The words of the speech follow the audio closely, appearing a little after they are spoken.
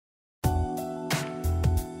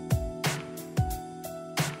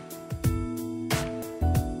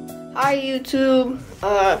Hi YouTube,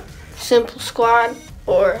 Simple Squad,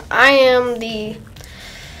 or I am the,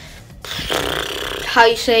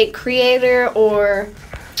 creator or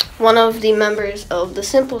one of the members of the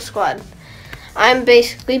Simple Squad. I'm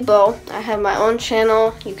basically Bo. I have my own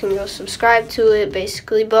channel. You can go subscribe to it,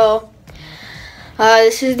 basically Bo.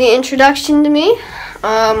 This is the introduction to me.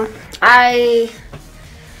 I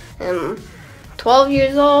am 12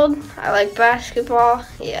 years old. I like basketball.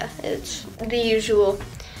 Yeah, it's the usual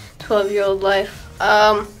 12-year-old life.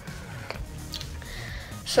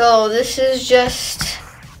 So this is just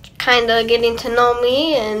kind of getting to know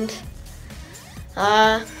me, and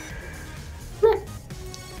I'm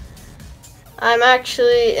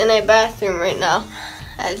actually in a bathroom right now,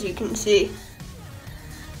 as you can see.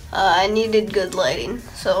 I needed good lighting,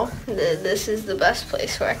 so this is the best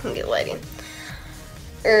place where I can get lighting.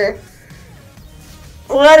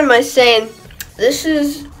 What am I saying? This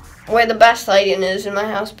is where the best lighting is in my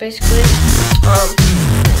house, basically.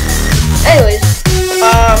 Anyways,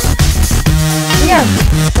 yeah.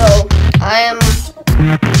 So I am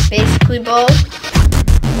basically Bo, or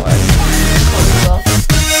call me Bo,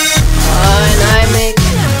 and I make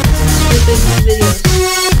stupid videos.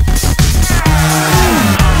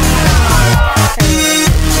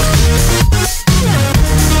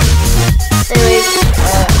 Anyways,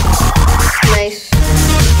 nice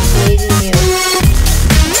meeting you.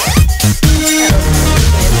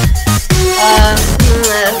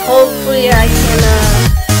 Hopefully I can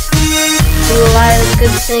do a lot of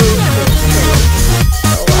good things for this channel.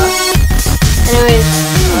 So, anyways,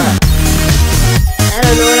 I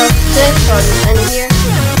don't know what else to say, so I'll just end it here.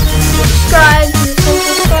 Subscribe to the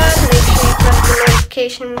Simple Squad. Make sure you press the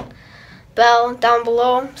notification bell down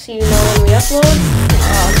below so you know when we upload.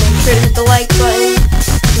 Make sure to hit the like button.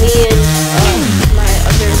 Me and my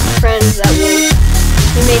other friends that will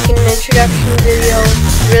be making an introduction video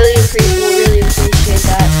really appreciate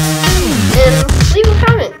that. And leave a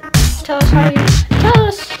comment. Tell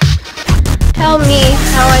me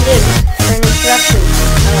how I did for an introduction.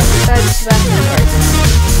 Besides the bathroom part.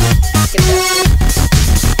 Skip that shit.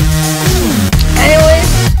 Anyways,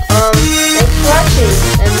 thanks for watching,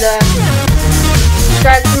 and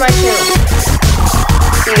subscribe to my channel.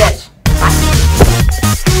 See you guys. Bye.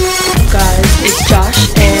 Guys, it's Josh,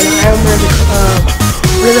 and I'm one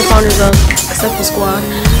of the founders of Simple Squad.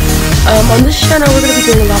 On this channel, we're going to be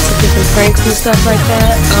doing lots of different pranks and stuff like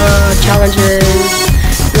that, challenges,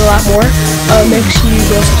 and a lot more. Make sure you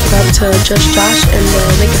go subscribe to Just Josh in the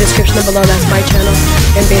link in the description below. That's my channel,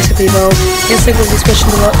 and basically Bo. It's in the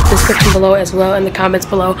description below as well, in the comments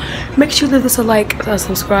below. Make sure you leave us a like,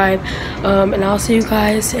 subscribe, and I'll see you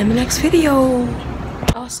guys in the next video.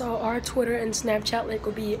 Also, our Twitter and Snapchat link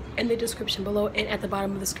will be in the description below and at the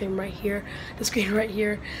bottom of the screen right here.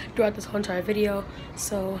 Throughout this whole entire video.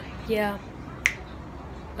 So yeah,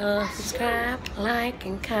 subscribe, like,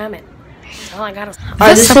 and comment. That's all I gotta say.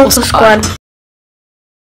 Alright, the Simple Squad.